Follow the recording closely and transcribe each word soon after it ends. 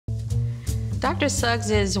Dr.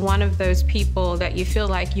 Suggs is one of those people that you feel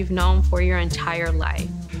like you've known for your entire life.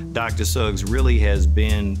 Dr. Suggs really has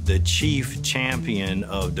been the chief champion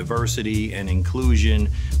of diversity and inclusion,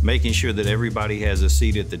 making sure that everybody has a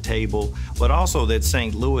seat at the table, but also that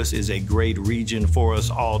St. Louis is a great region for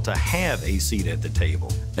us all to have a seat at the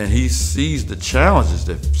table. And he sees the challenges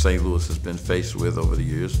that St. Louis has been faced with over the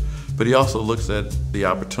years, but he also looks at the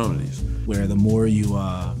opportunities. Where the more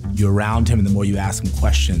you're around him and the more you ask him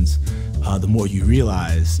questions, the more you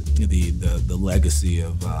realize the legacy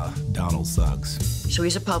of Donald Suggs. So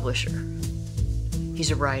he's a publisher,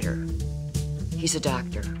 he's a writer, he's a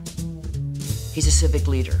doctor, he's a civic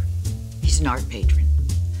leader, he's an art patron.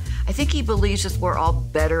 I think he believes if we're all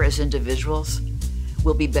better as individuals,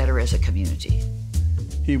 we'll be better as a community.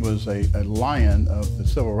 He was a lion of the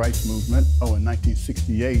civil rights movement. In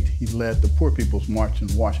 1968, he led the Poor People's March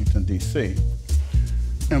in Washington, D.C.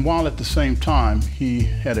 And while at the same time, he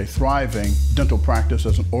had a thriving dental practice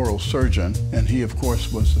as an oral surgeon, and he, of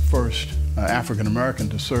course, was the first African-American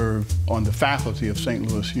to serve on the faculty of St.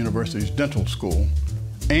 Louis University's dental school.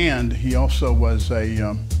 And he also was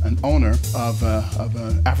an owner of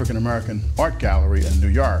an African-American art gallery in New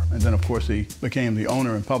York. And then, of course, he became the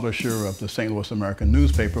owner and publisher of the St. Louis American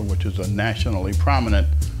newspaper, which is a nationally prominent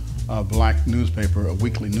black newspaper, a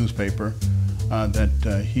weekly newspaper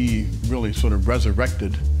that he really sort of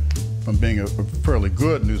resurrected from being a fairly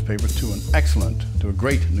good newspaper to an excellent, to a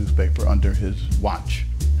great newspaper under his watch.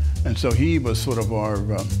 And so he was sort of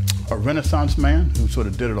a Renaissance man who sort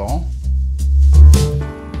of did it all.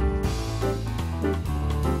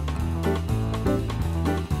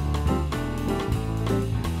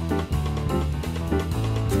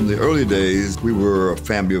 In the early days, we were a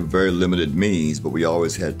family of very limited means, but we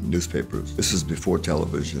always had newspapers. This is before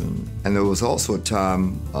television. And there was also a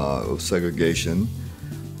time of segregation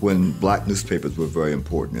when black newspapers were very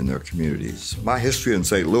important in their communities. My history in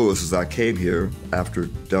St. Louis is I came here after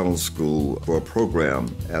dental school for a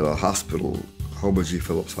program at a hospital, Homer G.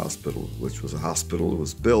 Phillips Hospital, which was a hospital that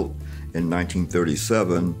was built in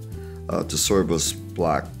 1937 to service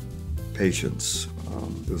black patients.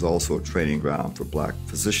 It was also a training ground for black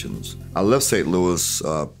physicians. I left St. Louis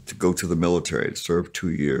to go to the military, to serve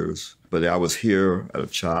 2 years. But I was here as a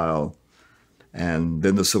child, and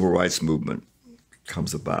then the civil rights movement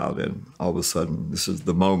comes about, and all of a sudden, this is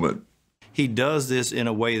the moment. He does this in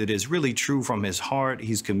a way that is really true from his heart.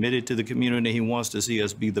 He's committed to the community. He wants to see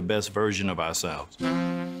us be the best version of ourselves.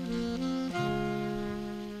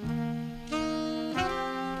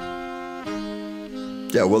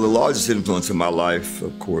 Yeah, well, the largest influence in my life,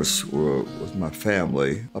 of course, was my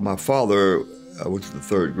family. My father went to the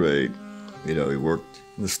 3rd grade. You know, he worked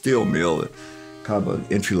in the steel mill, kind of an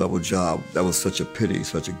entry-level job. That was such a pity,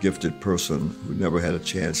 such a gifted person who never had a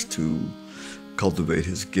chance to cultivate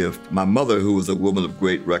his gift. My mother, who was a woman of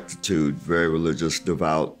great rectitude, very religious,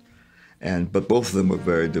 devout, but both of them were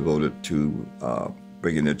very devoted to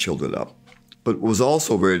bringing their children up. But what was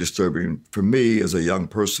also very disturbing for me as a young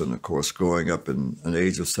person, of course, growing up in an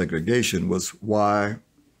age of segregation, was why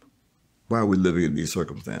are we living in these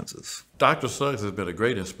circumstances? Dr. Suggs has been a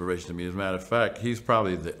great inspiration to me. As a matter of fact, he's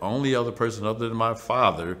probably the only other person other than my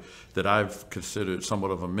father that I've considered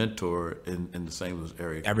somewhat of a mentor in the St. Louis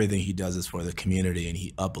area. Everything he does is for the community, and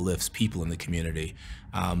he uplifts people in the community.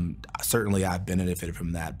 Certainly I've benefited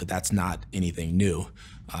from that, but that's not anything new.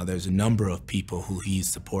 There's a number of people who he's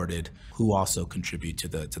supported who also contribute to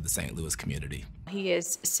the St. Louis community. He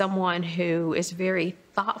is someone who is very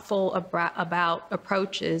thoughtful about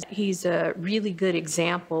approaches. He's a really good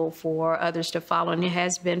example for others to follow, and it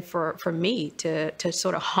has been for me to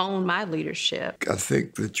sort of hone my leadership. I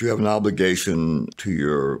think that you have an obligation to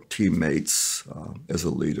your teammates as a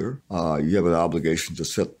leader. You have an obligation to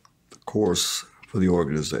set the course for the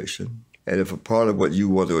organization. And if a part of what you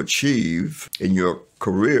want to achieve in your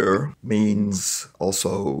career means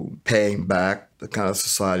also paying back the kind of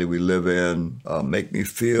society we live in, make me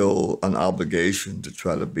feel an obligation to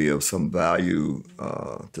try to be of some value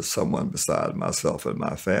to someone beside myself and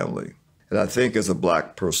my family. And I think as a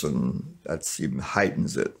black person, that even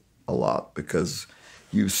heightens it a lot because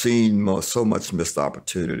you've seen so much missed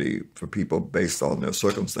opportunity for people based on their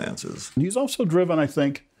circumstances. He's also driven, I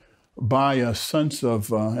think, by a sense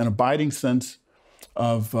of, an abiding sense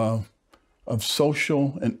of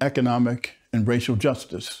social and economic and racial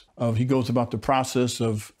justice. He goes about the process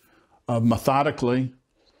of methodically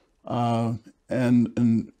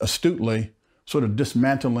and astutely sort of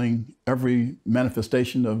dismantling every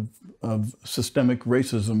manifestation of systemic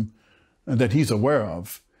racism that he's aware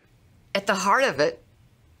of. At the heart of it,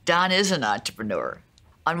 Don is an entrepreneur.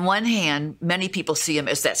 On one hand, many people see him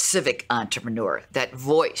as that civic entrepreneur, that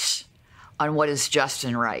voice. on what is just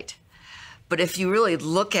and right. But if you really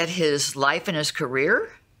look at his life and his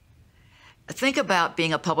career, think about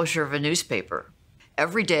being a publisher of a newspaper.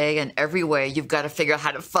 Every day and every way, you've got to figure out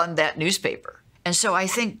how to fund that newspaper. And so I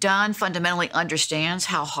think Don fundamentally understands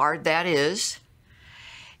how hard that is.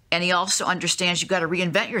 And he also understands you've got to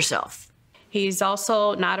reinvent yourself. He's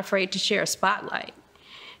also not afraid to share a spotlight.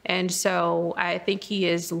 And so I think he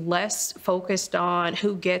is less focused on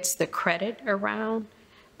who gets the credit around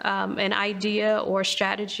an idea or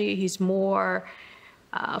strategy. He's more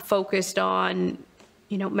focused on,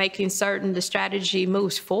 making certain the strategy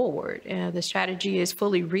moves forward and the strategy is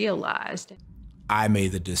fully realized. I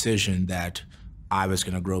made the decision that I was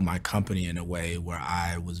going to grow my company in a way where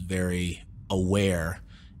I was very aware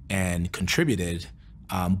and contributed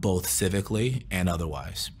both civically and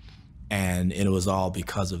otherwise. And it was all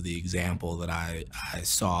because of the example that I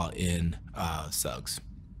saw in Suggs.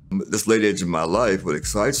 This late age in my life, what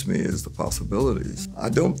excites me is the possibilities. I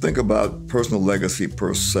don't think about personal legacy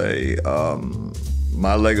per se.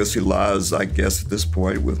 My legacy lies, I guess, at this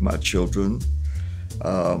point with my children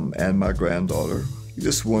and my granddaughter. You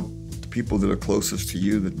just want the people that are closest to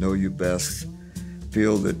you, that know you best,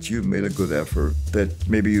 feel that you've made a good effort, that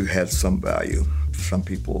maybe you had some value for some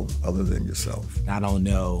people other than yourself. I don't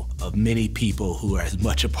know of many people who are as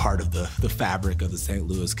much a part of the fabric of the St.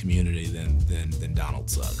 Louis community than Donald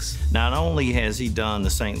Suggs. Not only has he done the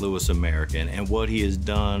St. Louis American and what he has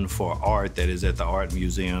done for art that is at the Art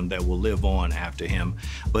Museum that will live on after him,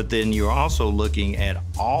 but then you're also looking at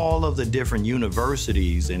all of the different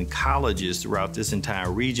universities and colleges throughout this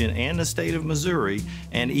entire region and the state of Missouri,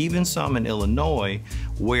 and even some in Illinois,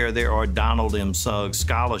 where there are Donald M. Suggs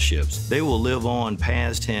scholarships. They will live on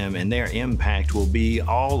past him, and their impact will be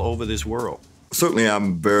all over this world. Certainly,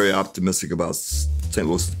 I'm very optimistic about St.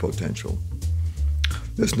 Louis's potential.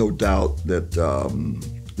 There's no doubt that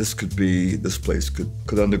this place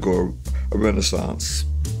could undergo a renaissance.